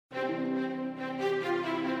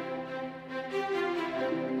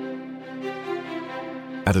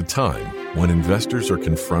At a time when investors are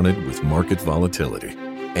confronted with market volatility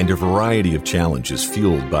and a variety of challenges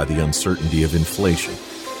fueled by the uncertainty of inflation,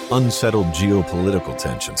 unsettled geopolitical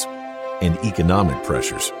tensions, and economic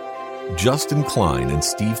pressures, Justin Klein and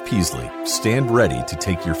Steve Peasley stand ready to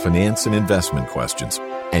take your finance and investment questions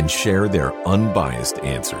and share their unbiased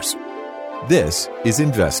answers. This is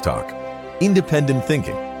Invest Talk. Independent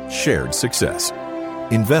thinking, shared success.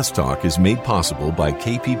 Invest Talk is made possible by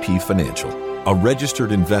KPP Financial, a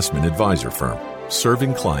registered investment advisor firm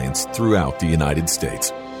serving clients throughout the United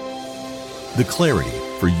States. The clarity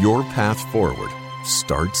for your path forward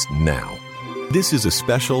starts now. This is a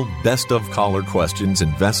special Best of Caller Questions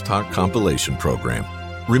Invest Talk compilation program.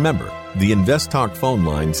 Remember, the Invest Talk phone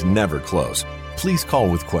lines never close. Please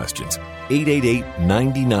call with questions.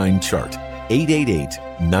 888-99-CHART.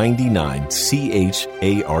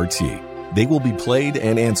 888-99-CHART. They will be played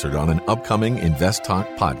and answered on an upcoming Invest Talk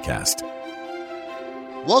podcast.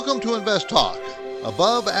 Welcome to Invest Talk,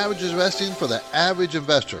 above average investing for the average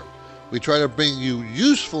investor. We try to bring you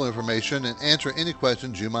useful information and answer any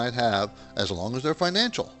questions you might have, as long as they're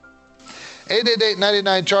financial.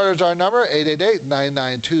 888-99-CHART is our number,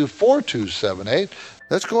 888-992-4278.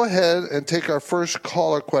 Let's go ahead and take our first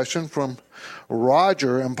caller question from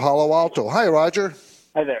Roger in Palo Alto. Hi, Roger.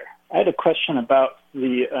 Hi there. I had a question about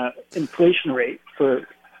the inflation rate. For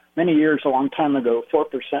many years, a long time ago, 4%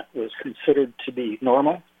 was considered to be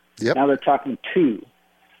normal. Yep. Now they're talking 2%.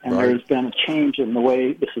 And Right. There's been a change in the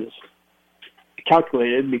way this is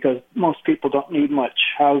calculated because most people don't need much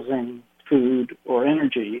housing, food, or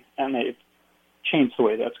energy, and they've changed the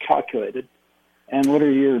way that's calculated. And what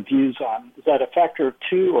are your views on, is that a factor of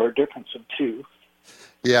 2 or a difference of 2?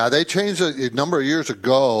 Yeah, they changed it a number of years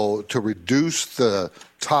ago to reduce the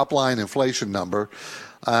top-line inflation number,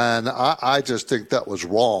 and I just think that was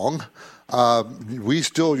wrong. We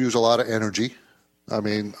still use a lot of energy. I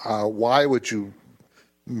mean, why would you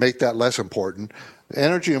make that less important?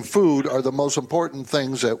 Energy and food are the most important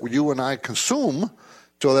things that you and I consume,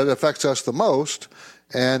 so that it affects us the most.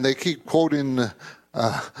 And they keep quoting,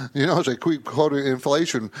 as they keep quoting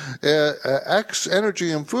inflation, X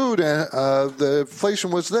energy and food, and the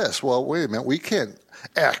inflation was this. Well, wait a minute, we can't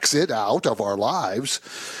X it out of our lives.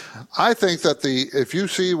 I think that if you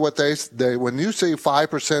see what they when you see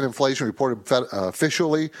 5% inflation reported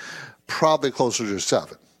officially, probably closer to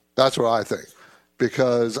 7%. That's what I think.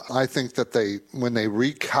 Because I think that when they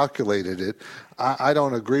recalculated it, I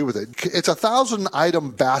don't agree with it. It's a 1,000-item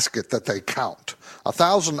basket that they count, a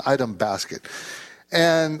 1,000-item basket.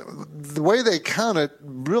 And the way they count it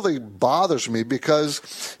really bothers me,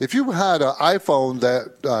 because if you had an iPhone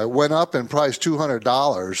that went up in price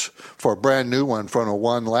 $200 for a brand new one from a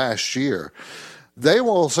one last year, they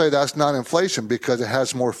will say that's not inflation because it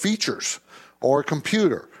has more features, or a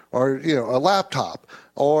computer, or a laptop.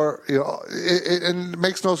 Or, it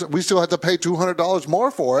makes no sense. We still have to pay $200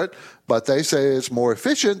 more for it, but they say it's more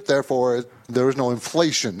efficient, therefore there is no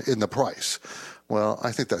inflation in the price. Well,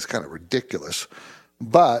 I think that's kind of ridiculous,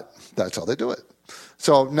 but that's how they do it.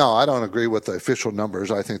 So, no, I don't agree with the official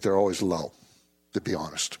numbers. I think they're always low, to be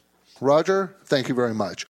honest. Roger, thank you very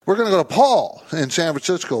much. We're going to go to Paul in San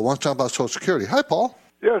Francisco who wants to talk about Social Security. Hi, Paul.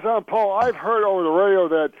 Yes, I'm Paul. I've heard over the radio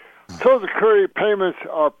that Social Security payments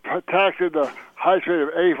are taxed at the highest rate of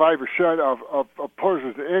 85% of a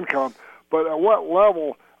person's income, but at what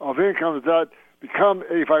level of income does that become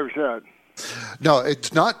 85%? No,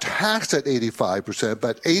 it's not taxed at 85%,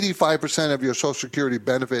 but 85% of your Social Security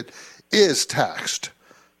benefit is taxed.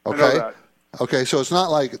 Okay? I know that. Okay, so it's not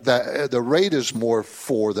like that the rate is more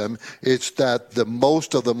for them. It's that the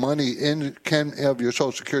most of the money of your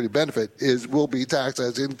Social Security benefit will be taxed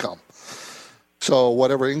as income. So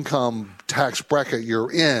whatever income tax bracket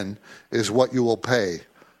you're in is what you will pay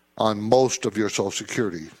on most of your Social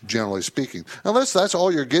Security, generally speaking. Unless that's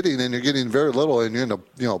all you're getting and you're getting very little and you're in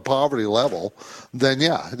a poverty level, then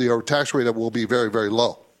yeah, your tax rate will be very, very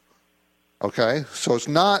low. Okay? So it's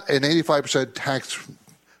not an 85% tax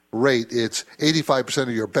rate. It's 85% of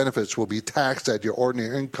your benefits will be taxed at your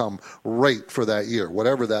ordinary income rate for that year,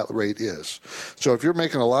 whatever that rate is. So if you're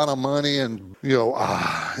making a lot of money and,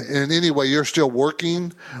 in any way you're still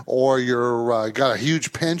working, or you're got a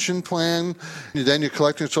huge pension plan, then you're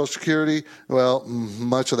collecting Social Security, well,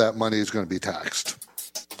 much of that money is going to be taxed.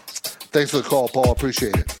 Thanks for the call, Paul.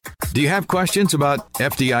 Appreciate it. Do you have questions about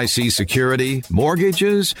FDIC security,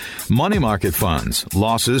 mortgages, money market funds,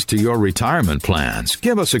 losses to your retirement plans?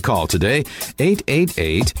 Give us a call today,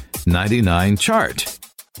 888-99-CHART.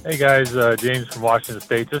 Hey guys, James from Washington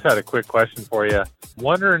State. Just had a quick question for you.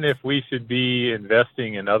 Wondering if we should be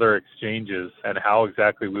investing in other exchanges and how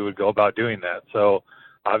exactly we would go about doing that. So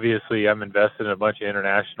Obviously, I'm invested in a bunch of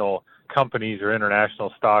international companies or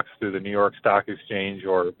international stocks through the New York Stock Exchange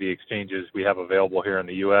or the exchanges we have available here in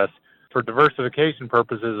the U.S. For diversification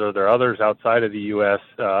purposes, are there others outside of the U.S.,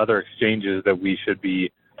 other exchanges that we should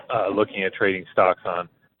be looking at trading stocks on?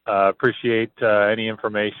 Appreciate any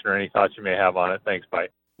information or any thoughts you may have on it. Thanks, bye.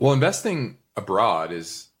 Well, investing abroad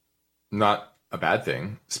is not a bad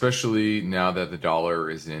thing, especially now that the dollar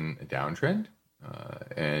is in a downtrend,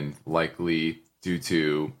 and likely due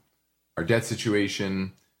to our debt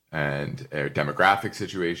situation and our demographic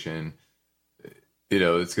situation.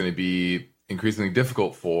 It's going to be increasingly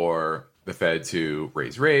difficult for the Fed to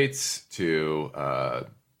raise rates, to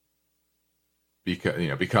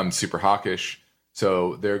become super hawkish.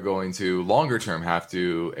 So they're going to longer term have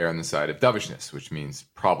to err on the side of dovishness, which means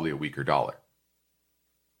probably a weaker dollar.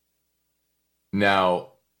 Now,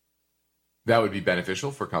 that would be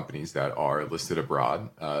beneficial for companies that are listed abroad.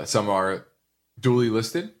 Some are dually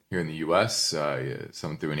listed here in the U.S.,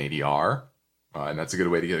 some through an ADR, and that's a good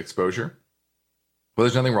way to get exposure. But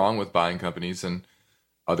there's nothing wrong with buying companies and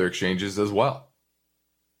other exchanges as well.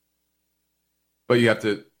 But you have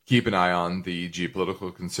to keep an eye on the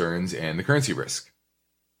geopolitical concerns and the currency risk.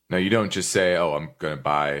 Now, you don't just say, I'm going to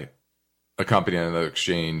buy a company on another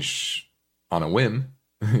exchange on a whim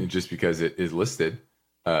just because it is listed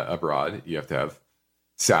abroad. You have to have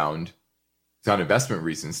sound investment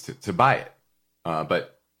reasons to buy it.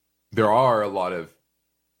 But there are a lot of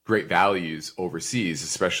great values overseas,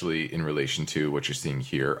 especially in relation to what you're seeing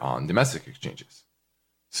here on domestic exchanges.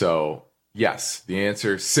 So, yes, the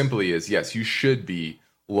answer simply is yes, you should be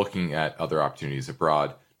looking at other opportunities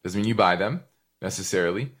abroad. Doesn't mean you buy them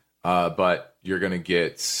necessarily, but you're going to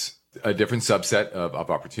get a different subset of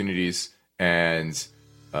opportunities and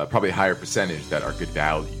probably a higher percentage that are good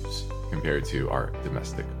values compared to our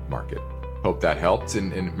domestic market. Hope that helped.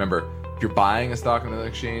 And remember, if you're buying a stock on an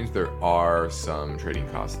exchange, there are some trading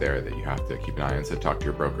costs there that you have to keep an eye on. So talk to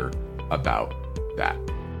your broker about that.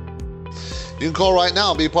 You can call right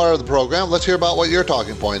now and be part of the program. Let's hear about what your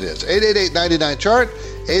talking point is. 888-99-CHART,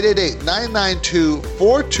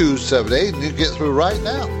 888-992-4278, and you can get through right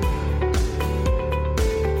now.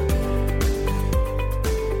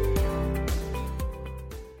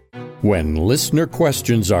 When listener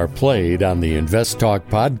questions are played on the Invest Talk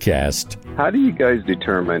podcast, how do you guys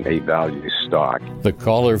determine a value stock? The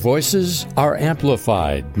caller voices are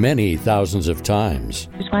amplified many thousands of times.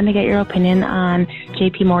 Just wanted to get your opinion on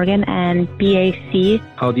JP Morgan and BAC.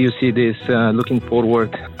 How do you see this looking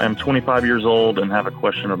forward? I'm 25 years old and have a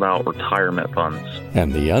question about retirement funds.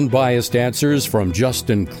 And the unbiased answers from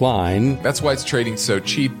Justin Klein. That's why it's trading so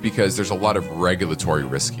cheap, because there's a lot of regulatory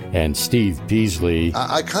risk here. And Steve Peasley.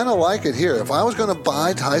 I kind of like it here. If I was going to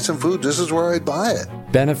buy Tyson Foods, this is where I'd buy it.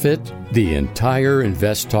 Benefit the entire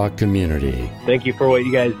Invest Talk community. Thank you for what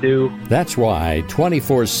you guys do. That's why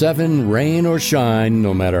 24/7, rain or shine,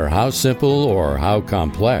 no matter how simple or how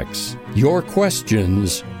complex, your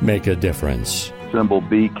questions make a difference. Symbol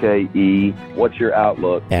BKE. What's your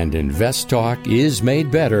outlook? And Invest Talk is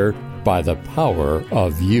made better by the power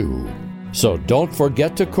of you. So don't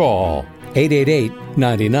forget to call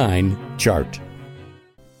 888-99-CHART.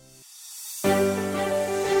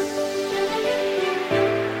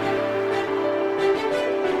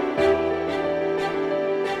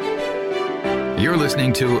 You're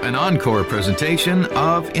listening to an encore presentation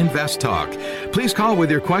of Invest Talk. Please call with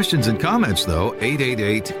your questions and comments, though,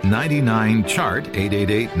 888-99-CHART,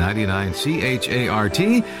 888-99-CHART,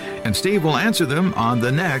 and Steve will answer them on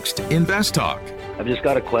the next Invest Talk. I've just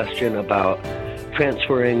got a question about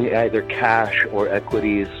transferring either cash or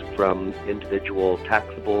equities from individual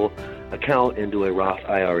taxable account into a Roth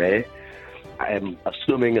IRA. I'm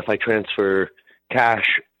assuming if I transfer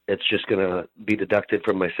cash, it's just going to be deducted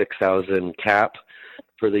from my $6,000 cap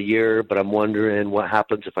for the year. But I'm wondering what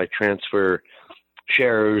happens if I transfer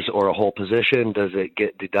shares or a whole position. Does it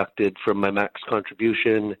get deducted from my max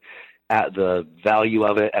contribution at the value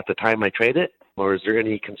of it at the time I trade it? Or is there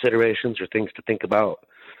any considerations or things to think about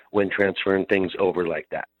when transferring things over like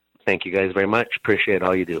that? Thank you guys very much. Appreciate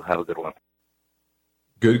all you do. Have a good one.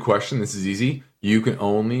 Good question. This is easy. You can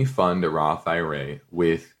only fund a Roth IRA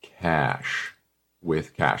with cash.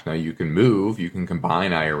 Now you can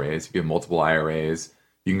combine IRAs. If you have multiple IRAs,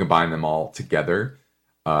 you can combine them all together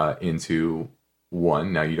into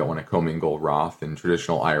one. Now you don't want to commingle Roth and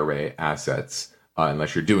traditional IRA assets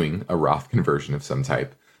unless you're doing a Roth conversion of some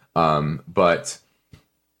type. But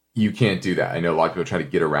you can't do that. I know a lot of people try to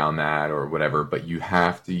get around that or whatever, but you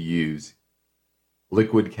have to use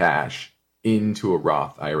liquid cash into a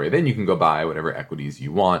Roth IRA. Then you can go buy whatever equities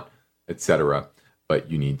you want, etc. But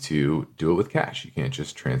you need to do it with cash. You can't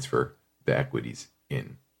just transfer the equities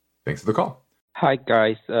in. Thanks for the call. Hi,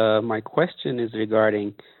 guys. My question is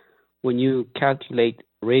regarding when you calculate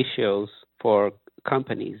ratios for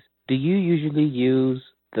companies, do you usually use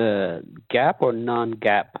the GAAP or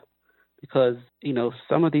non-GAAP? Because,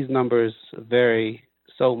 some of these numbers vary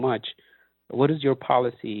so much. What is your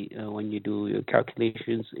policy when you do your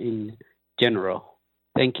calculations in general?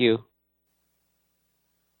 Thank you.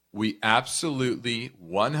 We absolutely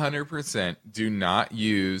 100% do not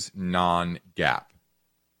use non-GAAP.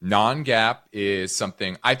 Non-GAAP is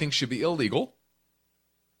something I think should be illegal.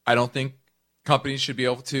 I don't think companies should be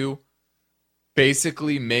able to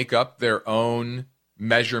basically make up their own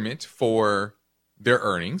measurement for their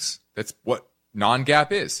earnings. That's what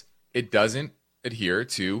non-GAAP is. It doesn't adhere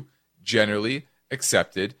to generally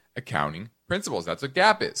accepted accounting principles. That's what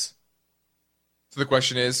GAAP is. So the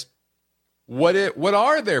question is, what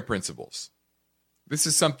are their principles? This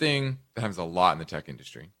is something that happens a lot in the tech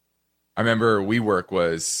industry. I remember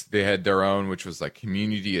WeWork they had their own, which was like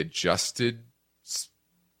community adjusted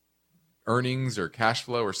earnings or cash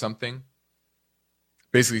flow or something.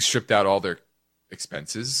 Basically stripped out all their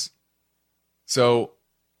expenses. So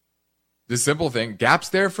the simple thing, GAAP's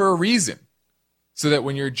there for a reason. So that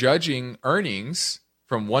when you're judging earnings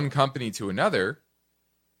from one company to another,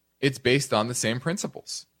 it's based on the same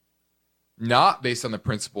principles. Not based on the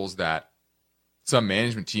principles that some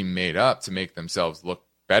management team made up to make themselves look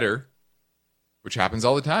better, which happens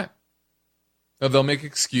all the time. Now, they'll make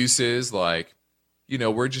excuses like,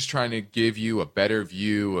 we're just trying to give you a better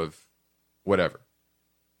view of whatever.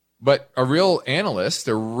 But a real analyst,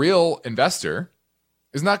 a real investor,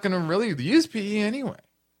 is not going to really use PE anyway,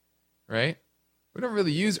 right? We don't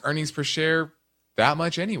really use earnings per share that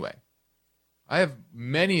much anyway. I have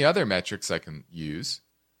many other metrics I can use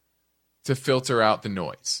to filter out the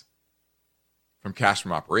noise. From cash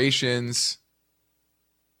from operations,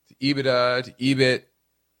 to EBITDA, to EBIT,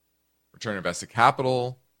 return on invested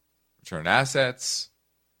capital, return on assets.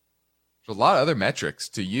 There's a lot of other metrics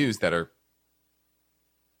to use that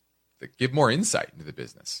give more insight into the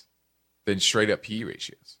business than straight up PE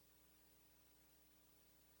ratios.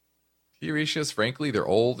 PE ratios, frankly, they're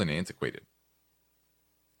old and antiquated.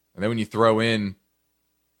 And then when you throw in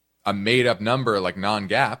a made-up number like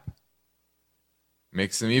non-GAAP, it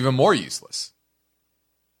makes them even more useless.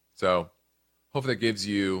 So hopefully that gives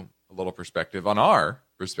you a little perspective on our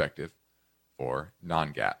perspective for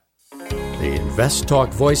non-GAAP. The Invest Talk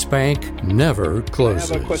Voice Bank never closes.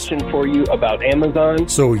 I have a question for you about Amazon.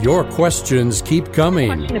 So your questions keep coming.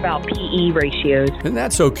 Question about PE ratios. And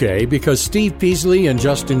that's okay, because Steve Peasley and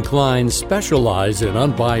Justin Klein specialize in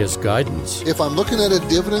unbiased guidance. If I'm looking at a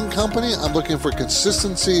dividend company, I'm looking for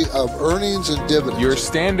consistency of earnings and dividends. Your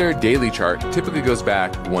standard daily chart typically goes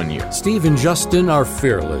back 1 year. Steve and Justin are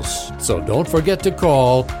fearless, so don't forget to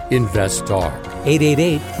call Invest Talk.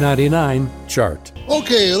 888-99-CHART.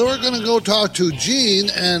 Okay, we're going to go talk to Gene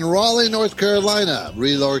in Raleigh, North Carolina,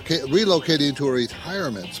 relocating to a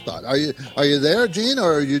retirement spot. Are you there, Gene,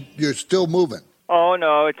 or are you're still moving? Oh,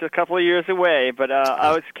 no, it's a couple of years away, but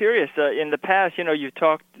I was curious. In the past, you've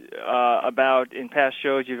talked about, in past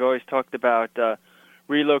shows, you've always talked about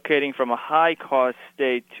relocating from a high-cost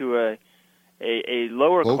state to a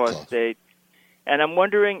lower-cost state. And I'm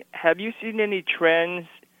wondering, have you seen any trends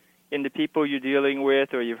in the people you're dealing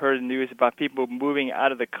with, or you've heard the news about people moving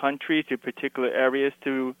out of the country to particular areas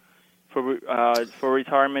for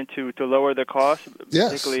retirement to lower the cost,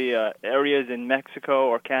 particularly areas in Mexico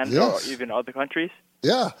or Canada or even other countries?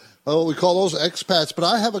 Yeah. Oh, we call those expats. But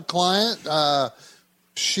I have a client.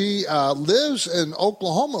 She lives in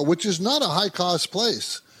Oklahoma, which is not a high-cost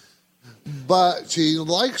place. But she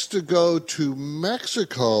likes to go to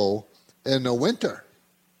Mexico in the winter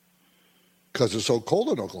because it's so cold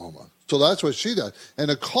in Oklahoma. So that's what she does. And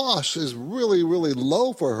the cost is really, really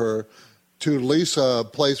low for her to lease a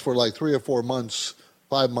place for like 3 or 4 months,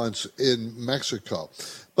 5 months in Mexico.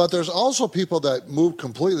 But there's also people that move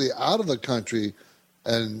completely out of the country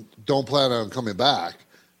and don't plan on coming back.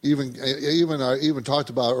 Even talked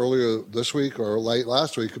about earlier this week or late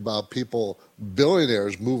last week about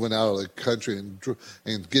billionaires moving out of the country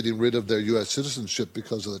and getting rid of their U.S. citizenship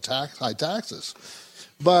because of the high taxes.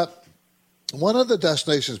 But one of the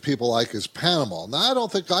destinations people like is Panama. Now, I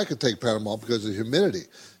don't think I could take Panama because of the humidity,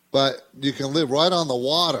 but you can live right on the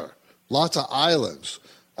water, lots of islands,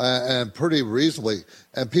 and pretty reasonably.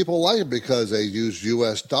 And people like it because they use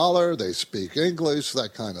U.S. dollar, they speak English,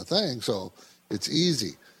 that kind of thing, so it's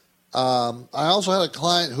easy. I also had a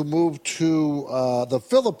client who moved to the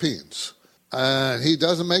Philippines. And he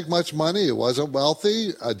doesn't make much money. He wasn't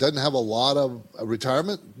wealthy. Doesn't have a lot of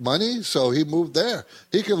retirement money, so he moved there.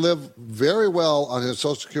 He can live very well on his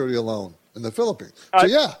Social Security alone. in the Philippines. So,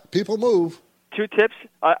 yeah, people move. 2 tips.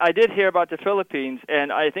 I did hear about the Philippines,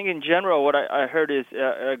 and I think in general what I heard is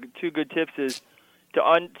 2 good tips is to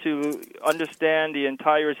understand the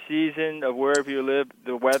entire season of wherever you live,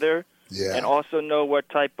 the weather, and also know what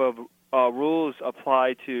type of rules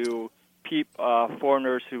apply to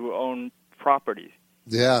foreigners who own properties.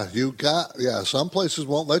 Yeah, some places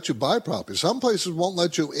won't let you buy property. Some places won't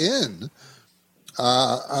let you in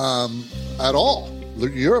at all.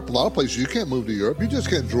 Europe, a lot of places, you can't move to Europe. You just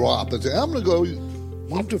can't drop and say, I'm going to go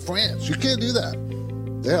move to France. You can't do that.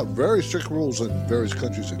 They have very strict rules in various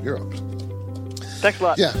countries in Europe. Thanks a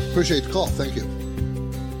lot. Yeah, appreciate the call. Thank you.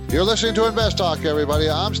 You're listening to Invest Talk, everybody.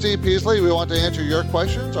 I'm Steve Peasley. We want to answer your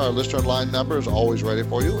questions. Our listener line number is always ready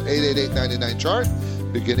for you, 888-99-CHART.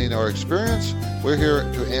 Beginning our experience, we're here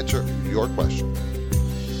to answer your question.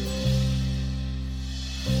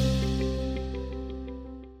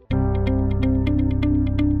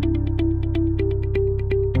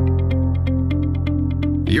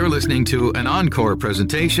 You're listening to an encore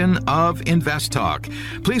presentation of Invest Talk.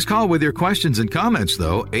 Please call with your questions and comments,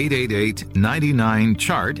 though,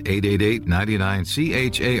 888-99-CHART,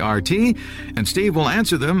 888-99-CHART, and Steve will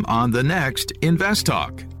answer them on the next Invest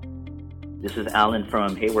Talk. This is Alan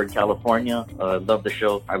from Hayward, California. Love the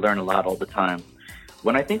show. I learn a lot all the time.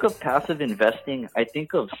 When I think of passive investing, I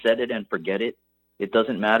think of set it and forget it. It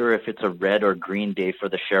doesn't matter if it's a red or green day for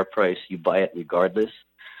the share price, you buy it regardless.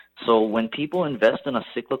 So when people invest in a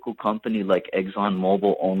cyclical company like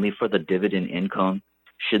ExxonMobil only for the dividend income,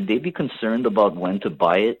 should they be concerned about when to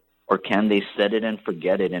buy it, or can they set it and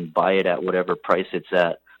forget it and buy it at whatever price it's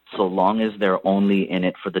at, so long as they're only in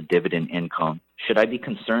it for the dividend income? Should I be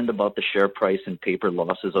concerned about the share price and paper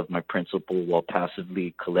losses of my principal while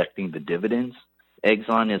passively collecting the dividends?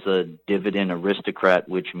 Exxon is a dividend aristocrat,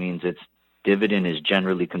 which means its dividend is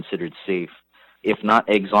generally considered safe. If not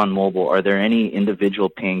ExxonMobil, are there any individual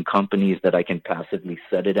paying companies that I can passively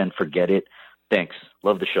set it and forget it? Thanks.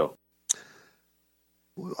 Love the show.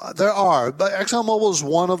 There are, but ExxonMobil is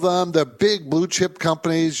one of them. They're big blue chip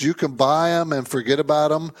companies. You can buy them and forget about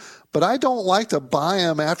them. But I don't like to buy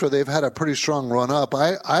them after they've had a pretty strong run up.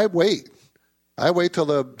 I wait. I wait till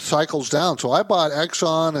the cycle's down. So I bought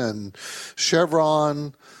Exxon and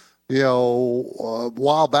Chevron, a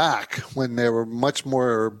while back when they were much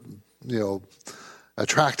more,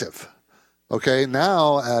 attractive. Okay,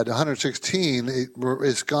 now at 116,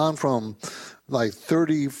 it's gone from like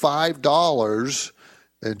 $35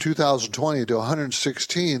 in 2020 to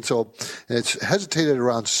 116. So it's hesitated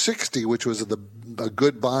around 60, which was a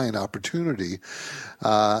good buying opportunity.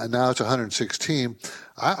 And now it's 116.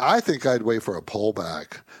 I think I'd wait for a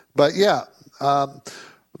pullback. But yeah,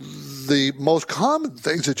 the most common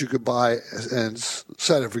things that you could buy and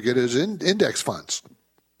set and forget is index funds.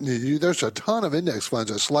 There's a ton of index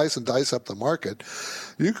funds that slice and dice up the market.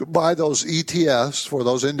 You could buy those ETFs for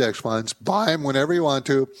those index funds, buy them whenever you want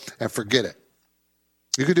to, and forget it.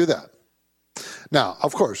 You could do that. Now,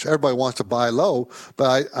 of course, everybody wants to buy low,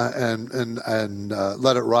 but and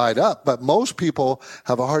let it ride up. But most people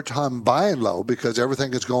have a hard time buying low because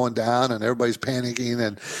everything is going down and everybody's panicking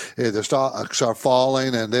and the stocks are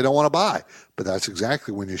falling and they don't want to buy. But that's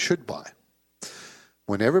exactly when you should buy.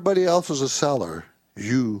 When everybody else is a seller,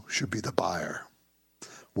 you should be the buyer.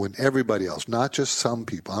 When everybody else, not just some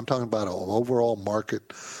people, I'm talking about an overall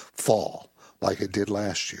market fall like it did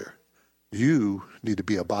last year. You need to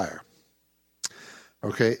be a buyer.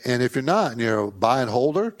 Okay, and if you're not and you're a buy and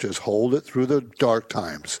holder, just hold it through the dark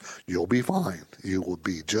times. You'll be fine. You will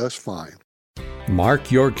be just fine. Mark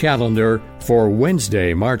your calendar for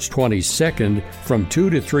Wednesday, March 22nd from 2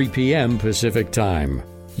 to 3 p.m. Pacific Time.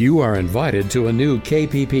 You are invited to a new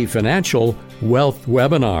KPP Financial Wealth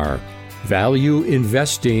Webinar. Value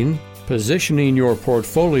Investing, Positioning Your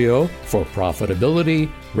Portfolio for Profitability,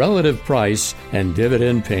 Relative Price, and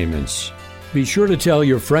Dividend Payments. Be sure to tell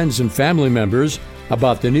your friends and family members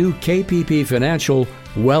about the new KPP Financial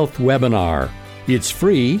Wealth Webinar. It's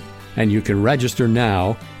free, and you can register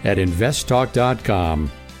now at investtalk.com.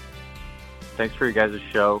 Thanks for your guys'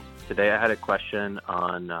 show. Today I had a question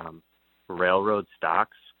on railroad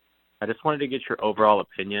stocks. I just wanted to get your overall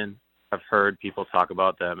opinion. I've heard people talk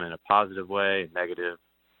about them in a positive way, negative.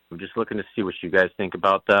 I'm just looking to see what you guys think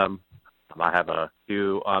about them. I have a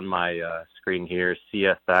few on my screen here: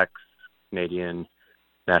 CSX, Canadian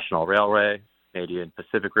National Railway, Canadian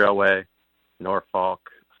Pacific Railway, Norfolk,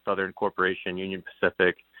 Southern Corporation, Union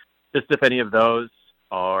Pacific. Just if any of those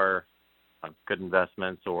are good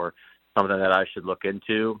investments or something that I should look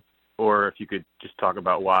into, or if you could just talk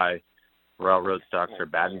about why railroad stocks are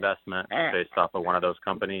bad investment based off of one of those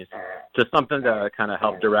companies. Just something to kind of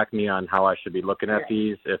help direct me on how I should be looking at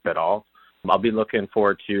these, if at all. I'll be looking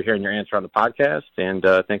forward to hearing your answer on the podcast, and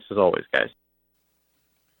thanks as always, guys.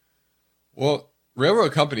 Well,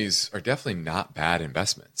 railroad companies are definitely not bad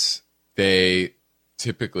investments. They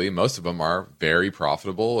typically, most of them are very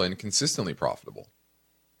profitable and consistently profitable.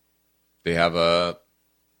 They have a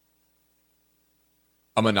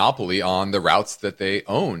monopoly on the routes that they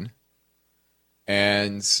own,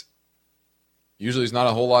 and usually there's not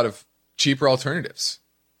a whole lot of cheaper alternatives,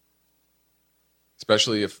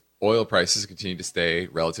 especially if oil prices continue to stay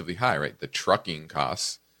relatively high, right? The trucking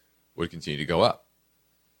costs would continue to go up.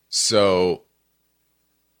 So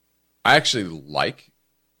I actually like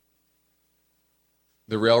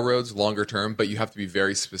the railroads longer term, but you have to be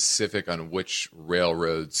very specific on which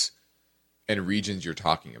railroads and regions you're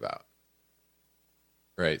talking about,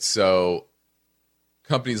 right? So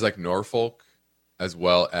companies like Norfolk, as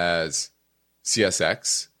well as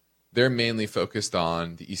CSX, they're mainly focused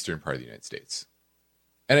on the eastern part of the United States.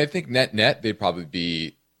 And I think net, they'd probably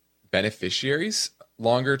be beneficiaries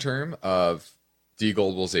longer term of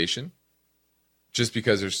deglobalization, just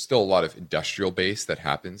because there's still a lot of industrial base that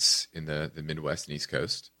happens in the Midwest and East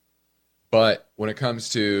Coast. But when it comes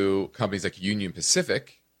to companies like Union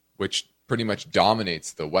Pacific, which pretty much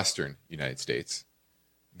dominates the Western United States,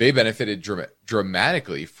 they benefited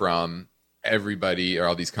dramatically from everybody or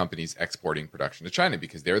all these companies exporting production to China,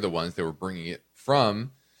 because they're the ones that were bringing it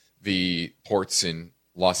from the ports in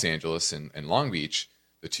Los Angeles and Long Beach,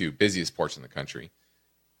 the two busiest ports in the country,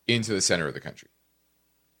 into the center of the country.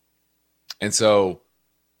 And so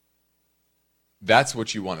that's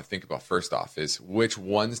what you want to think about first off, is which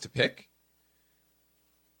ones to pick,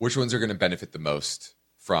 which ones are going to benefit the most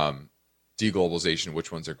from deglobalization,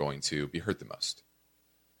 which ones are going to be hurt the most.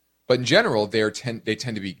 But in general, they tend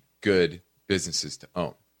to be good businesses to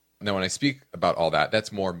own. Now, when I speak about all that,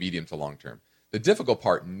 that's more medium to long term. The difficult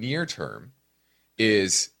part near term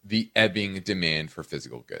is the ebbing demand for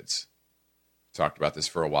physical goods. Talked about this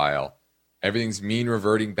for a while. Everything's mean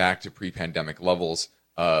reverting back to pre-pandemic levels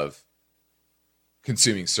of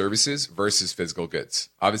consuming services versus physical goods.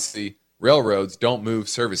 Obviously, railroads don't move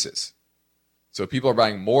services. So people are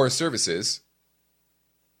buying more services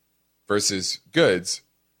versus goods.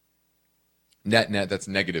 Net, that's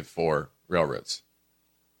negative for railroads.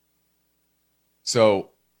 So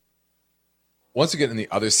once we get on the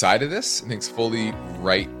other side of this, and things fully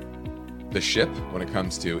right the ship when it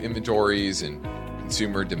comes to inventories and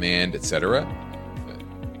consumer demand, etc.,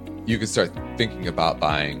 you can start thinking about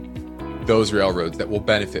buying those railroads that will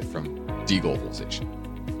benefit from deglobalization.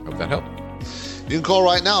 Hope that helped. You can call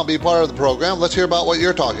right now and be part of the program. Let's hear about what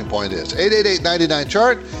your talking point is.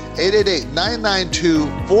 888-99-CHART,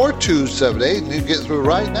 888-992-4278, and you can get through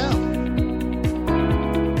right now.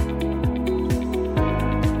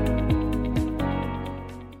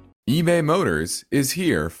 eBay Motors is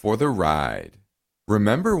here for the ride.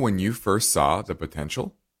 Remember when you first saw the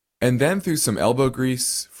potential? And then through some elbow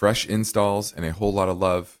grease, fresh installs, and a whole lot of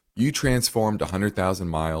love, you transformed 100,000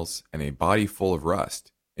 miles and a body full of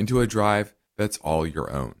rust into a drive that's all your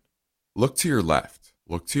own. Look to your left.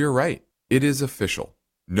 Look to your right. It is official.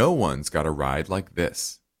 No one's got a ride like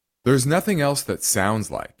this. There's nothing else that sounds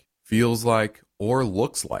like, feels like, or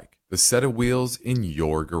looks like the set of wheels in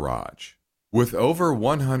your garage. With over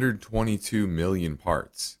 122 million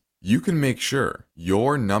parts, you can make sure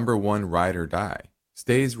your number one ride or die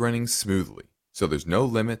stays running smoothly, so there's no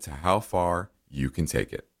limit to how far you can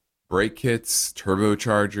take it. Brake kits,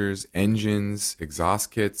 turbochargers, engines,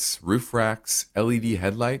 exhaust kits, roof racks, LED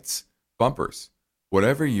headlights, bumpers,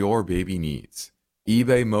 whatever your baby needs,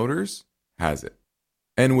 eBay Motors has it.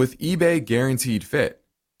 And with eBay Guaranteed Fit,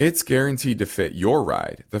 it's guaranteed to fit your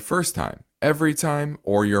ride the first time, every time,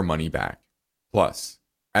 or your money back. Plus,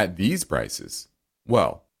 at these prices,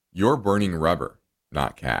 well, you're burning rubber,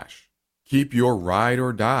 not cash. Keep your ride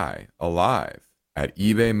or die alive at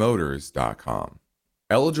ebaymotors.com.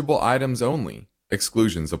 Eligible items only.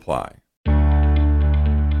 Exclusions apply.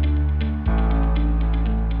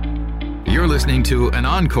 You're listening to an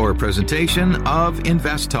encore presentation of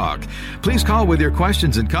Invest Talk. Please call with your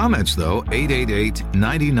questions and comments, though,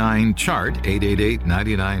 888-99-CHART,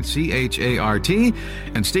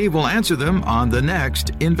 888-99-CHART, and Steve will answer them on the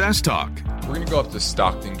next Invest Talk. We're going to go up to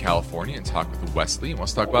Stockton, California, and talk with Wesley, and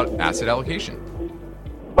let's talk about asset allocation.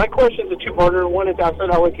 My question is a two-parter. One is asset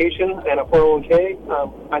allocation and a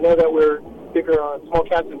 401k. I know that we're bigger on small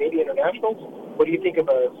caps and maybe internationals. What do you think of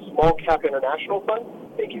a small cap international fund?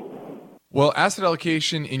 Thank you. Well, asset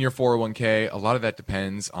allocation in your 401k, a lot of that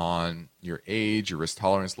depends on your age, your risk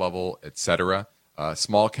tolerance level, etc.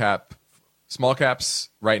 Small caps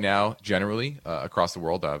right now, generally across the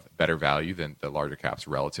world, have better value than the larger caps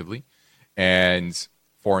relatively. And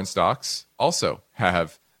foreign stocks also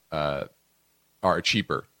are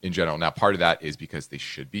cheaper in general. Now, part of that is because they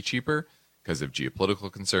should be cheaper because of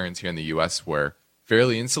geopolitical concerns here in the U.S. We're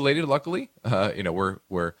fairly insulated, luckily.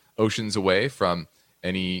 We're oceans away from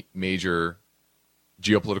any major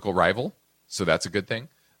geopolitical rival, so that's a good thing.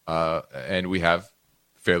 And we have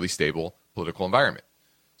fairly stable political environment.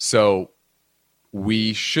 So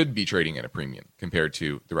we should be trading at a premium compared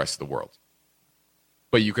to the rest of the world.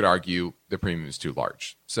 But you could argue the premium is too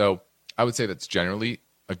large. So I would say that's generally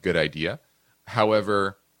a good idea.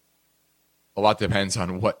 However, a lot depends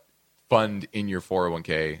on what fund in your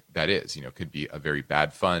 401k that is. It could be a very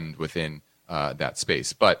bad fund within that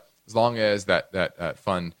space. But as long as that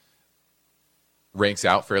fund ranks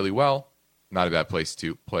out fairly well, not a bad place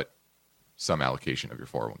to put some allocation of your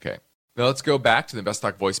 401k. Now let's go back to the Invest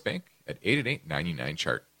Talk Voice Bank at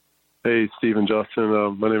 888-99-CHART. Hey, Steve and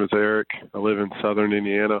Justin. My name is Eric. I live in southern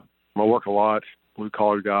Indiana. I work a lot,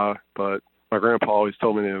 blue-collar guy, but my grandpa always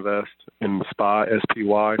told me to invest in SPY,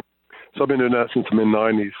 S-P-Y. So I've been doing that since the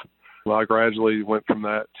mid-'90s. I gradually went from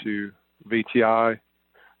that to VTI,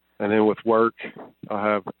 and then with work, I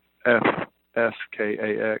have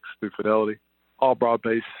FSKAX through Fidelity, all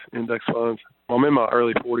broad-based index funds. I'm in my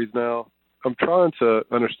early 40s now. I'm trying to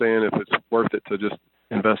understand if it's worth it to just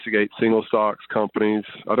investigate single stocks, companies.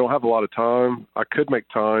 I don't have a lot of time. I could make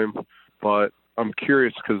time, but I'm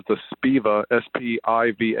curious because the SPIVA,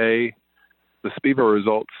 S-P-I-V-A, the SPIVA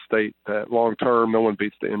results state that long-term, no one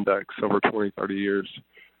beats the index over 20, 30 years.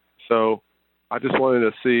 So I just wanted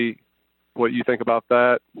to see what you think about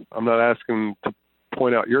that. I'm not asking to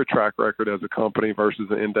point out your track record as a company versus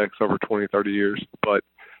the index over 20, 30 years, but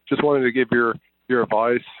just wanted to give your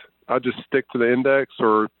advice. I just stick to the index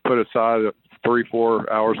or put aside 3-4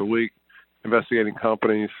 hours a week investigating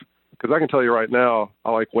companies. Because I can tell you right now,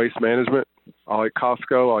 I like Waste Management. I like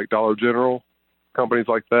Costco. I like Dollar General, companies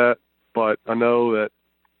like that. But I know that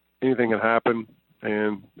anything can happen,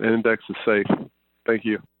 and the index is safe. Thank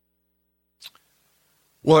you.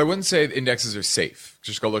 Well, I wouldn't say the indexes are safe.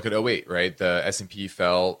 Just go look at 2008, right? The S&P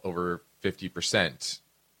fell over 50%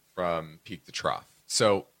 from peak to trough.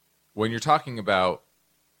 So when you're talking about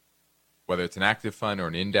whether it's an active fund or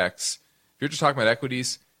an index, if you're just talking about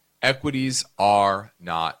equities, equities are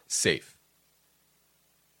not safe.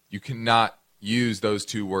 You cannot use those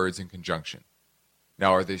two words in conjunction.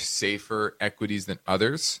 Now, are there safer equities than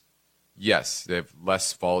others? Yes. They have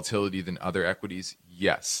less volatility than other equities?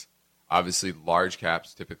 Yes. Obviously, large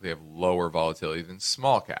caps typically have lower volatility than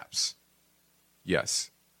small caps.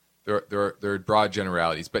 Yes. There are broad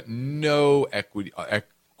generalities, but no equity,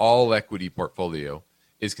 all equity portfolio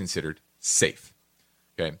is considered safe.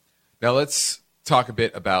 Okay. Now let's talk a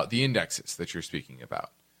bit about the indexes that you're speaking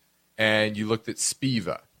about. And you looked at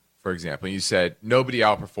SPIVA, for example, and you said nobody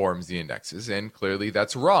outperforms the indexes, and clearly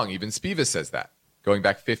that's wrong. Even SPIVA says that. Going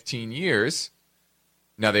back 15 years,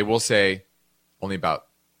 now they will say only about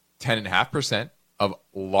 10.5% of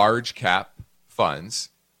large cap funds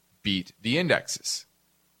beat the indexes.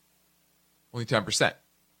 Only 10%.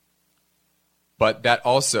 But that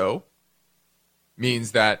also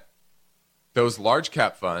means that those large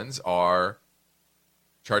cap funds are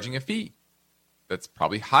charging a fee that's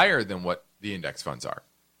probably higher than what the index funds are.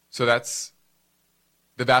 So that's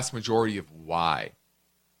the vast majority of why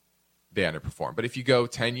they underperform. But if you go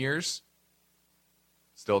 10 years,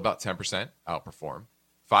 still about 10% outperform.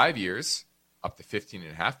 5 years, up to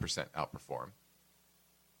 15.5% outperform.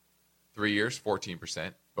 3 years,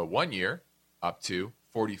 14%. But 1 year, up to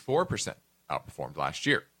 44% outperformed last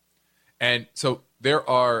year. And so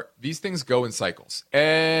these things go in cycles.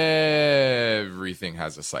 Everything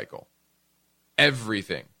has a cycle.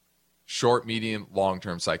 Everything. Short, medium,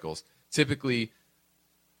 long-term cycles. Typically,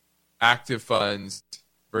 active funds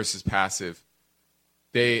versus passive,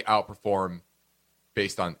 they outperform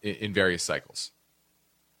based on in various cycles.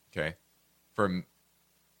 Okay? For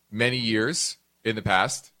many years in the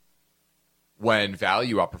past, when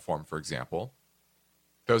value outperformed, for example,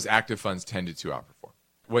 those active funds tended to outperform.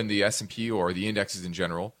 When the S&P or the indexes in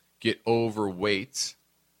general get overweight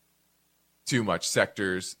too much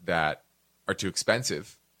sectors that are too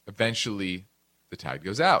expensive, eventually the tide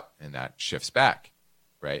goes out and that shifts back,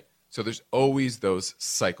 right? So there's always those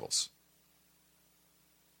cycles.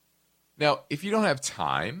 Now, if you don't have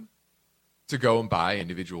time to go and buy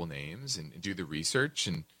individual names and do the research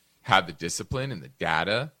and have the discipline and the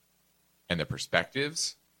data and the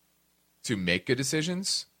perspectives to make good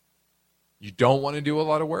decisions, you don't want to do a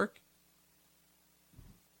lot of work,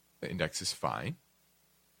 the index is fine.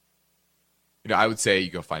 I would say you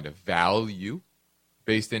go find a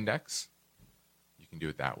value-based index. You can do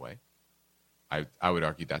it that way. I would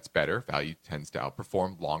argue that's better. Value tends to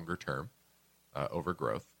outperform longer term over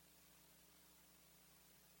growth.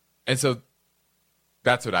 And so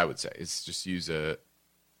that's what I would say is just you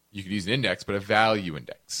could use an index, but a value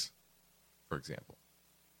index, for example.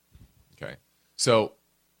 Okay. So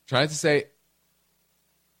trying to say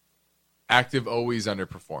active always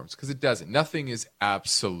underperforms because it doesn't. Nothing is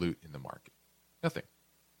absolute in the market. Nothing.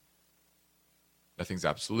 Nothing's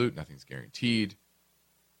absolute. Nothing's guaranteed.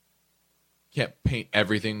 Can't paint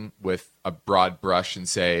everything with a broad brush and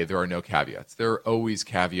say there are no caveats. There are always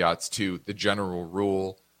caveats to the general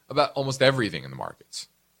rule about almost everything in the markets.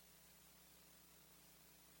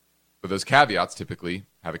 But those caveats typically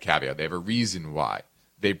have a caveat. They have a reason why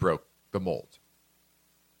they broke the mold.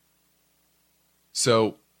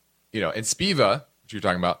 So, and SPIVA, which you're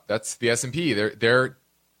talking about, that's the S&P. They're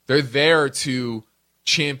there to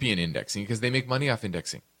champion indexing because they make money off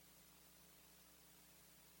indexing.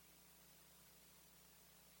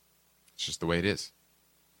 It's just the way it is.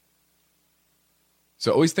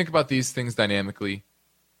 So always think about these things dynamically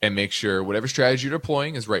and make sure whatever strategy you're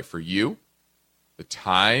deploying is right for you, the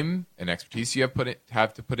time and expertise you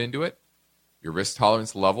have to put into it, your risk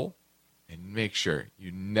tolerance level, and make sure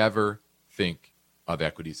you never think of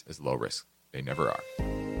equities as low risk. They never are.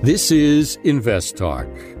 This is Invest Talk,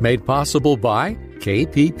 made possible by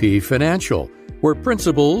KPP Financial, where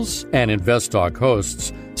principals and Invest Talk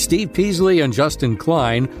hosts Steve Peasley and Justin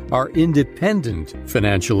Klein are independent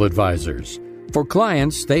financial advisors. For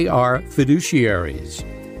clients, they are fiduciaries.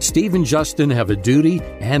 Steve and Justin have a duty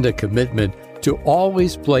and a commitment to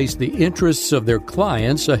always place the interests of their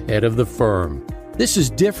clients ahead of the firm. This is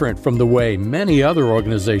different from the way many other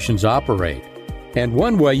organizations operate. And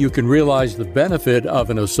one way you can realize the benefit of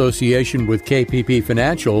an association with KPP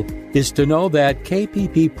Financial is to know that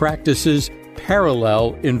KPP practices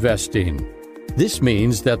parallel investing. This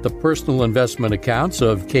means that the personal investment accounts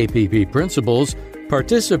of KPP principals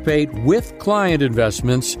participate with client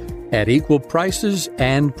investments at equal prices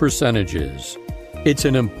and percentages. It's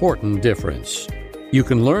an important difference. You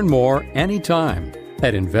can learn more anytime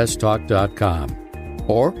at investtalk.com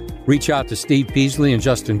or reach out to Steve Peasley and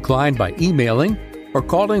Justin Klein by emailing or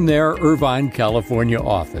calling their Irvine, California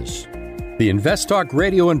office. The Invest Talk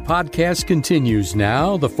radio and podcast continues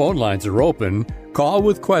now. The phone lines are open. Call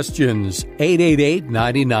with questions,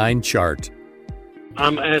 888-99-CHART.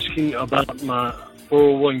 I'm asking about my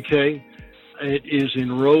 401k. It is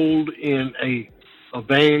enrolled in a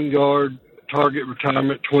Vanguard Target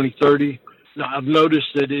Retirement 2030. Now, I've noticed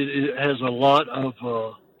that it has a lot of,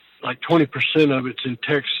 20% of it's in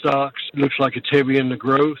tech stocks. It looks like it's heavy in the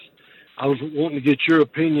growth. I was wanting to get your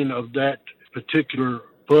opinion of that particular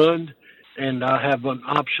fund, and I have an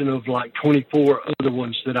option of 24 other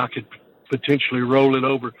ones that I could potentially roll it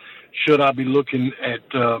over should I be looking at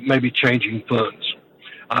maybe changing funds.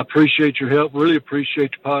 I appreciate your help, really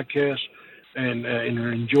appreciate the podcast, and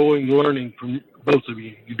enjoying learning from both of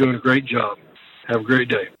you. You're doing a great job. Have a great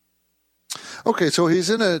day. Okay, so he's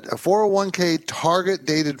in a 401k target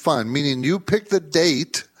dated fund, meaning you pick the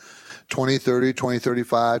date, 2030,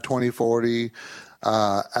 2035, 2040,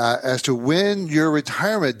 as to when your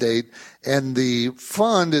retirement date, and the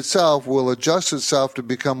fund itself will adjust itself to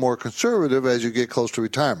become more conservative as you get close to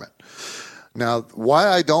retirement. Now, why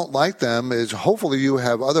I don't like them is hopefully you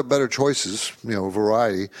have other better choices,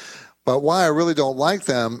 variety, but why I really don't like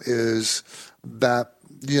them is that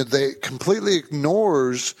they completely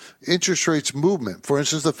ignores interest rates movement. For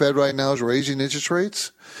instance, the Fed right now is raising interest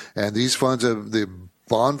rates, and these funds are the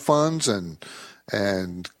bond funds and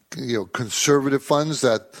conservative funds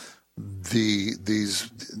that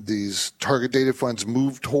these target dated funds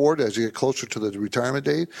move toward as you get closer to the retirement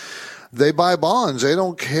date. They buy bonds. They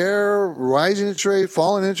don't care rising interest rates,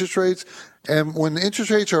 falling interest rates. And when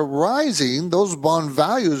interest rates are rising, those bond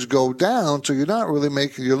values go down, so you're not really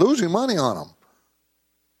you're losing money on them.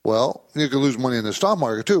 Well, you can lose money in the stock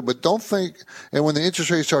market too, but don't think, and when the interest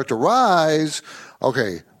rates start to rise,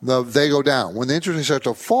 okay, they go down. When the interest rates start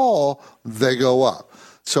to fall, they go up.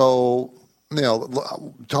 So,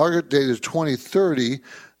 target date is 2030.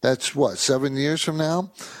 That's 7 years from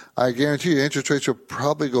now? I guarantee you interest rates will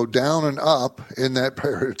probably go down and up in that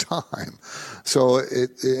period of time. So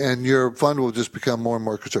and your fund will just become more and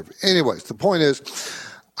more conservative. Anyways, the point is,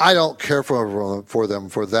 I don't care for them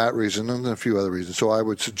for that reason and a few other reasons. So I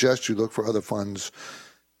would suggest you look for other funds,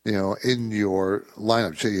 in your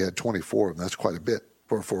lineup. Say you had 24 of them. That's quite a bit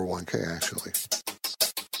for a 401k, actually.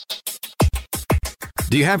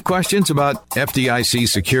 Do you have questions about FDIC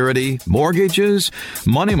security, mortgages,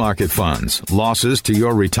 money market funds, losses to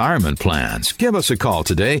your retirement plans? Give us a call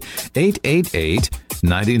today,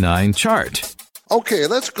 888-99-CHART. Okay,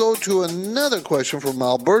 let's go to another question from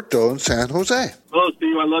Alberto in San Jose. Hello,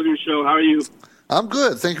 Steve. I love your show. How are you? I'm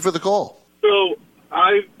good. Thank you for the call. So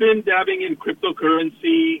I've been dabbing in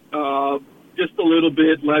cryptocurrency, just a little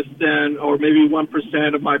bit less than, or maybe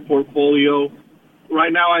 1% of my portfolio.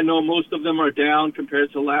 Right now, I know most of them are down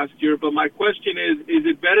compared to last year, but my question is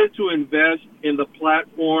it better to invest in the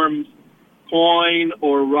platforms Coin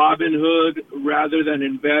or Robinhood rather than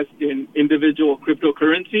invest in individual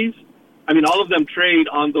cryptocurrencies? I mean, all of them trade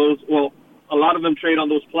on those, well, a lot of them trade on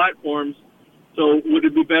those platforms. So would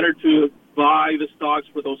it be better to buy the stocks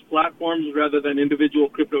for those platforms rather than individual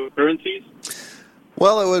cryptocurrencies?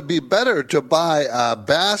 Well, it would be better to buy a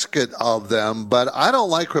basket of them, but I don't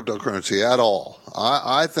like cryptocurrency at all.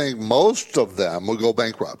 I think most of them will go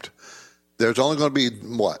bankrupt. There's only going to be,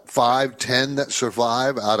 5, 10 that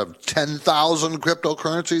survive out of 10,000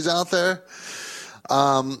 cryptocurrencies out there.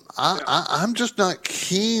 I'm just not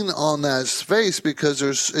keen on that space because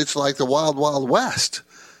it's like the wild, wild west.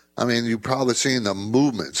 I mean, you've probably seen the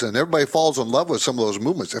movements, and everybody falls in love with some of those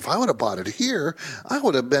movements. If I would have bought it here, I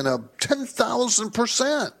would have been up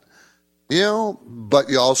 10,000%. But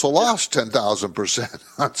you also lost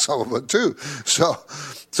 10,000% on some of it too. So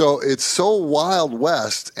it's so wild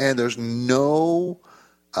west, and there's no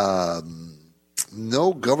government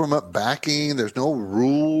backing. There's no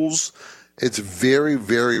rules. It's very,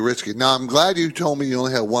 very risky. Now, I'm glad you told me you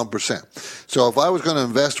only have 1%. So if I was going to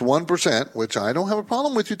invest 1%, which I don't have a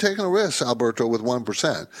problem with you taking a risk, Alberto, with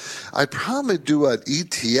 1%, I'd probably do an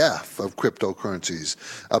ETF of cryptocurrencies,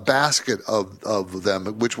 a basket of them,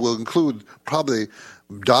 which will include probably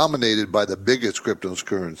dominated by the biggest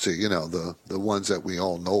cryptocurrency, the ones that we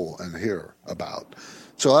all know and hear about.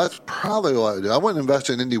 So that's probably what I would do. I wouldn't invest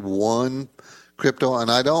in any one crypto, and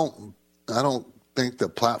I don't think the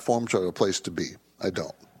platforms are the place to be. I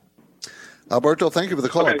don't. Alberto, thank you for the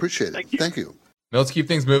call. Okay. I appreciate it. Thank you. Now let's keep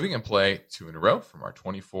things moving and play 2 in a row from our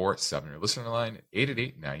 24/7 listener line at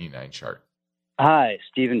 888-99-CHART. Hi,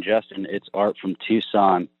 Steve and Justin. It's Art from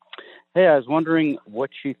Tucson. Hey, I was wondering what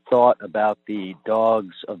you thought about the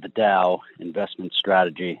Dogs of the Dow investment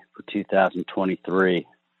strategy for 2023.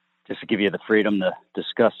 Just to give you the freedom to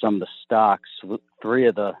discuss some of the stocks. 3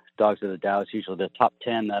 of the Dogs of the Dow is usually the top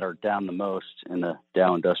 10 that are down the most in the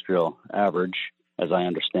Dow Industrial Average, as I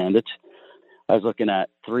understand it. I was looking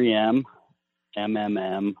at 3M,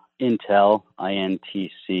 MMM, Intel,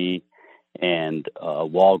 INTC, and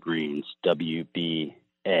Walgreens,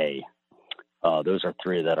 WBA. Those are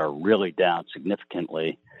 3 that are really down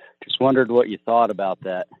significantly. Just wondered what you thought about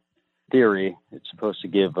that theory. It's supposed to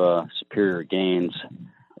give superior gains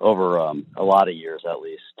over a lot of years at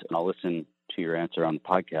least. And I'll listen to your answer on the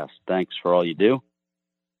podcast. Thanks for all you do.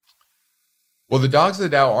 Well, the Dogs of the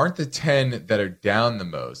Dow aren't the 10 that are down the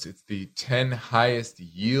most. It's the 10 highest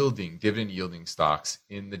dividend yielding stocks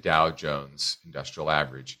in the Dow Jones Industrial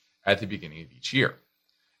Average at the beginning of each year.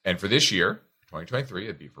 And for this year, 2023,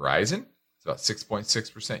 it'd be Verizon. It's about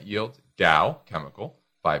 6.6% yield. Dow Chemical,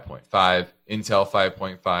 5.5. Intel,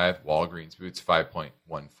 5.5. Walgreens Boots,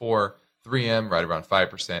 5.14. 3M, right around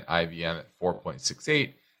 5%. IBM at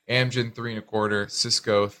 4.68. Amgen, 3.25.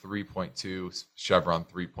 Cisco, 3.2. Chevron,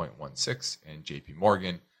 3.16. And JP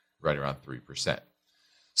Morgan, right around 3%.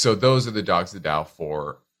 So those are the Dogs of the Dow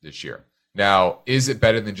for this year. Now, is it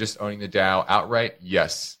better than just owning the Dow outright?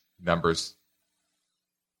 Yes. Numbers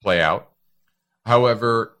play out.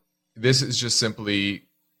 However, this is just simply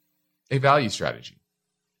a value strategy.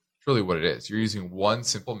 It's really what it is. You're using one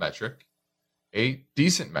simple metric, a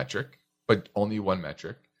decent metric, but only one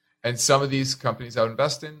metric. And some of these companies I would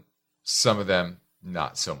invest in, some of them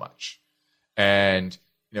not so much. And,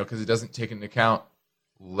 because it doesn't take into account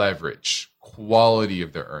leverage, quality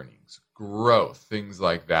of their earnings, growth, things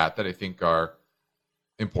like that I think are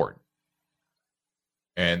important.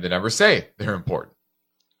 And the numbers say they're important.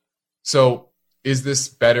 So is this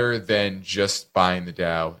better than just buying the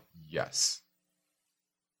Dow? Yes.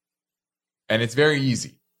 And it's very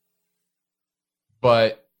easy.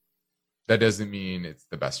 But that doesn't mean it's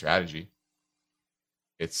the best strategy.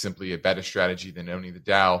 It's simply a better strategy than owning the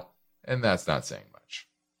Dow, and that's not saying much.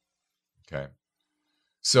 Okay.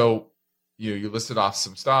 So, you listed off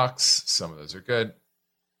some stocks. Some of those are good,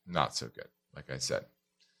 not so good, like I said.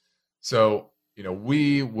 So, you're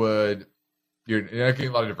not getting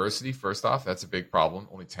a lot of diversity, first off. That's a big problem.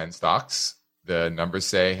 Only 10 stocks. The numbers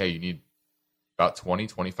say, hey, you need about 20,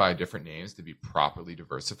 25 different names to be properly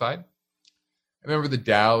diversified. Remember, the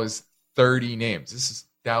Dow is 30 names.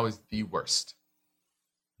 Dow is the worst.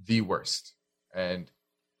 The worst. And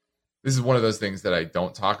this is one of those things that I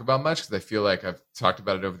don't talk about much because I feel like I've talked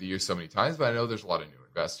about it over the years so many times, but I know there's a lot of new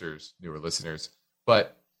investors, newer listeners.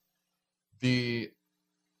 But the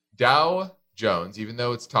Dow Jones, even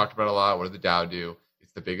though it's talked about a lot, what did the Dow do?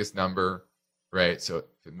 It's the biggest number, right? So if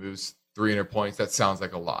it moves 300 points, that sounds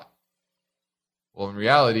like a lot. Well, in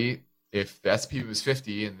reality, if the S&P moves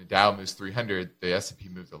 50 and the Dow moves 300, the S&P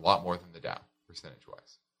moves a lot more than the Dow,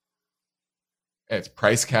 percentage-wise. And it's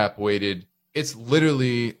price cap weighted. It's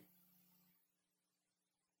literally,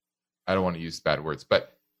 I don't want to use bad words,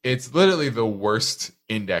 but it's literally the worst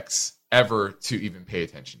index ever to even pay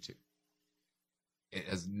attention to. It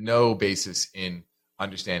has no basis in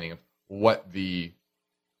understanding of what the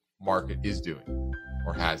market is doing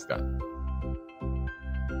or has done.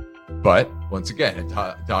 But once again, it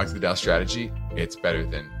dogs the Dow strategy. It's better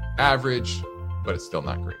than average, but it's still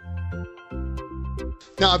not great.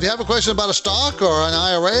 Now, if you have a question about a stock or an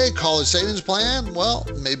IRA, college savings plan, well,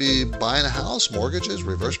 maybe buying a house, mortgages,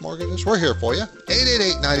 reverse mortgages, we're here for you.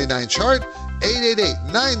 888-99-CHART,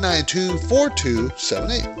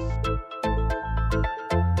 888-992-4278.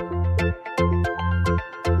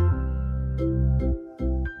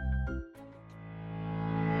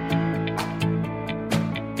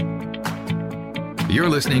 You're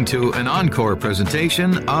listening to an encore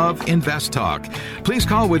presentation of Invest Talk. Please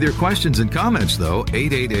call with your questions and comments, though,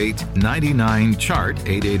 888-99-CHART,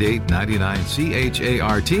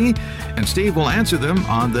 888-99-CHART, and Steve will answer them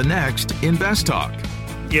on the next Invest Talk.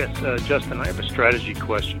 Yes, Justin, I have a strategy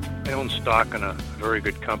question. I own stock in a very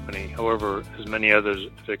good company. However, as many others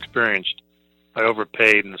have experienced, I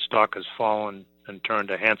overpaid and the stock has fallen and turned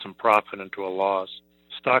a handsome profit into a loss.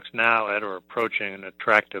 Stock's now at or approaching an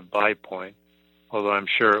attractive buy point, although I'm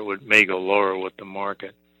sure it may go lower with the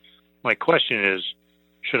market. My question is,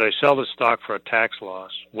 should I sell the stock for a tax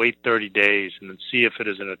loss, wait 30 days, and then see if it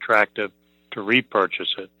is attractive to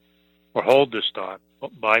repurchase it, or hold the stock,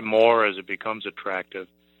 buy more as it becomes attractive,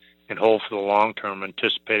 and hold for the long term,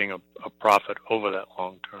 anticipating a profit over that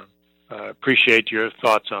long term? Appreciate your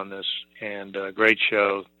thoughts on this, and great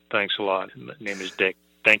show. Thanks a lot. My name is Dick.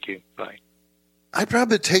 Thank you. Bye. I'd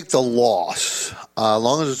probably take the loss. As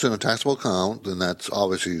long as it's in a taxable account, then that's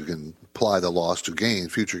obviously you can apply the loss to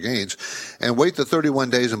future gains, and wait the 31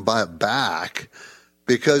 days and buy it back,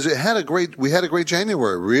 because we had a great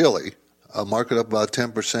January, really. Market up about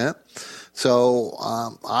 10%. So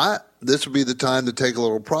this would be the time to take a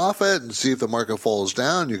little profit and see if the market falls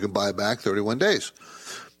down. You can buy it back 31 days.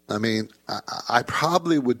 I mean, I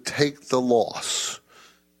probably would take the loss,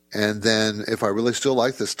 and then if I really still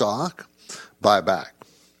like the stock, buy back.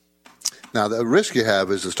 Now, the risk you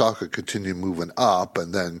have is the stock could continue moving up,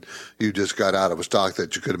 and then you just got out of a stock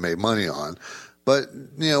that you could have made money on. But,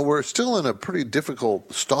 we're still in a pretty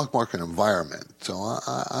difficult stock market environment. So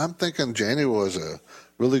I'm thinking January was a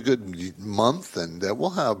really good month, and that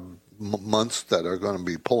we'll have months that are going to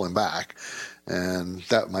be pulling back, and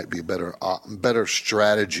that might be a better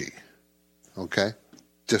strategy. Okay?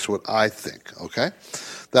 Just what I think. Okay?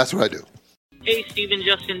 That's what I do. Hey, Stephen,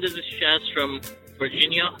 Justin, this is Shaz from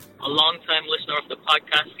Virginia, a long-time listener of the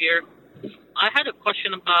podcast here. I had a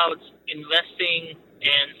question about investing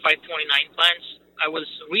in 529 plans. I was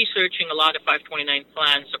researching a lot of 529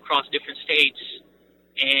 plans across different states,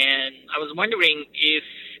 and I was wondering if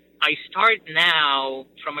I start now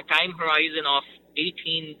from a time horizon of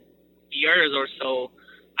 18 years or so.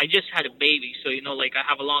 I just had a baby, so, I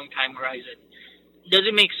have a long time horizon. Does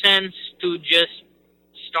it make sense to just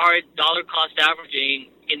start dollar cost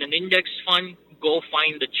averaging in an index fund, go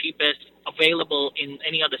find the cheapest available in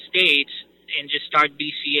any other states, and just start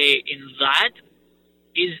BCA in that?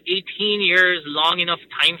 Is 18 years long enough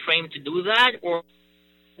time frame to do that, or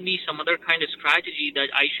be some other kind of strategy that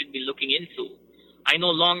I should be looking into? I know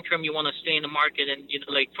long term you want to stay in the market, and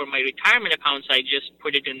for my retirement accounts, I just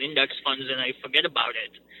put it in index funds and I forget about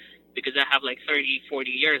it because I have 30, 40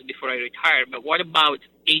 years before I retire. But what about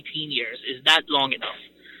 18 years? Is that long enough?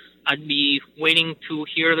 I'd be waiting to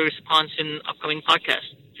hear the response in upcoming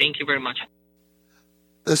podcasts. Thank you very much.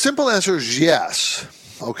 The simple answer is yes.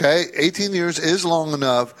 Okay? 18 years is long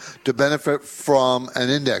enough to benefit from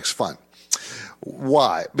an index fund.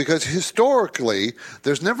 Why? Because historically,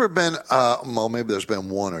 there's never been, maybe there's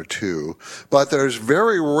been one or two, but there's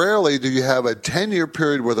very rarely do you have a 10-year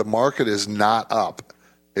period where the market is not up.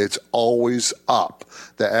 It's always up.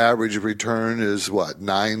 The average return is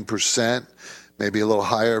 9%? Maybe a little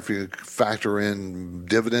higher if you factor in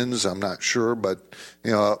dividends. I'm not sure, but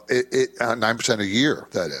 9% a year,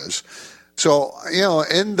 that is. So,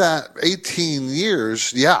 in that 18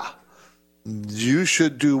 years, you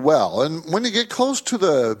should do well. And when you get close to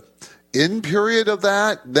the in period of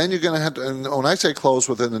that, then you're going to have to, and when I say close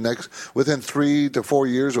within 3 to 4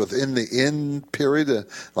 years, within the in period,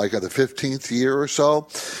 like at the 15th year or so,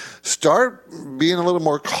 start being a little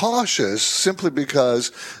more cautious simply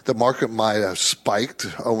because the market might have spiked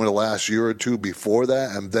over the last year or two before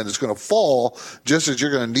that, and then it's going to fall just as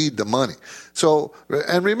you're going to need the money. So,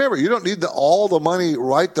 and remember, you don't need all the money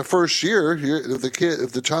right the first year.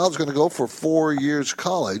 If the child's going to go for 4 years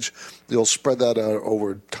college, you'll spread that out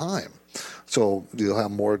over time. So you'll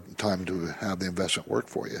have more time to have the investment work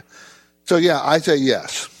for you. So, yeah, I say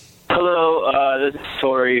yes. Hello, this is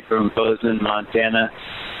Tori from Bozeman, Montana.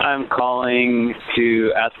 I'm calling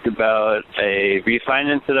to ask about a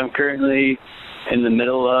refinance that I'm currently in the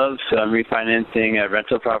middle of. So I'm refinancing a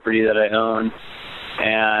rental property that I own.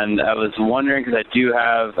 And I was wondering, because I do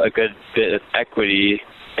have a good bit of equity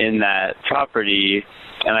in that property,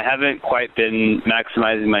 and I haven't quite been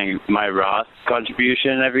maximizing my Roth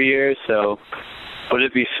contribution every year. So would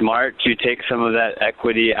it be smart to take some of that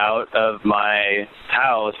equity out of my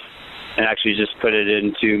house and actually just put it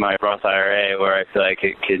into my Roth IRA, where I feel like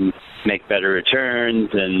it can make better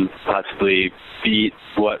returns and possibly beat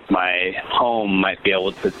what my home might be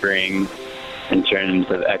able to bring in terms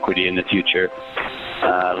of equity in the future?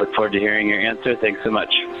 Look forward to hearing your answer. Thanks so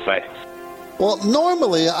much. Bye. Well,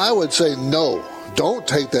 normally I would say no. Don't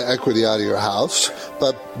take the equity out of your house,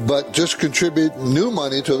 but just contribute new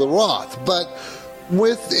money to the Roth. But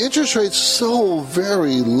with interest rates so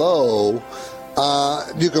very low,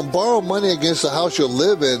 you can borrow money against the house you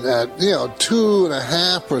live in at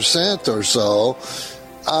 2.5% or so.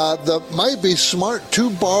 That might be smart to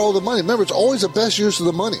borrow the money. Remember, it's always the best use of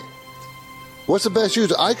the money. What's the best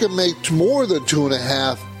use? I can make more than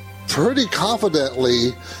 2.5% pretty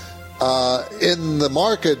confidently in the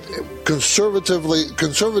market,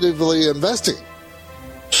 conservatively investing.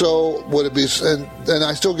 So would it be? And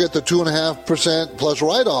I still get the 2.5% plus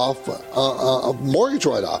write-off, mortgage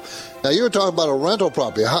write-off. Now you're talking about a rental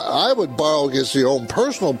property. I would borrow against your own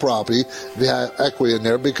personal property if you have equity in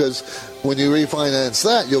there, because when you refinance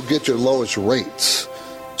that, you'll get your lowest rates.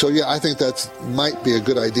 So yeah, I think that might be a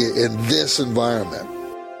good idea in this environment.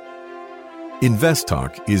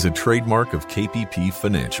 InvestTalk is a trademark of KPP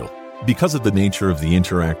Financial. Because of the nature of the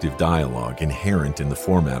interactive dialogue inherent in the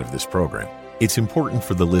format of this program, it's important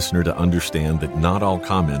for the listener to understand that not all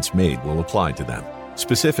comments made will apply to them.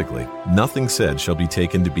 Specifically, nothing said shall be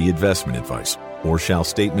taken to be investment advice, or shall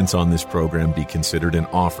statements on this program be considered an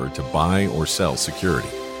offer to buy or sell security.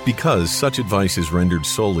 Because such advice is rendered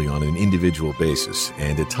solely on an individual basis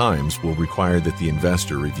and at times will require that the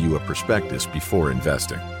investor review a prospectus before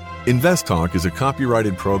investing. InvestTalk is a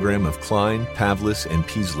copyrighted program of Klein, Pavlis, and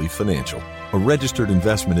Peasley Financial, a registered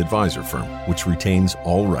investment advisor firm which retains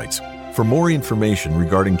all rights. For more information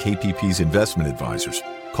regarding KPP's investment advisors,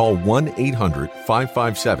 call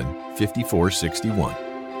 1-800-557-5461.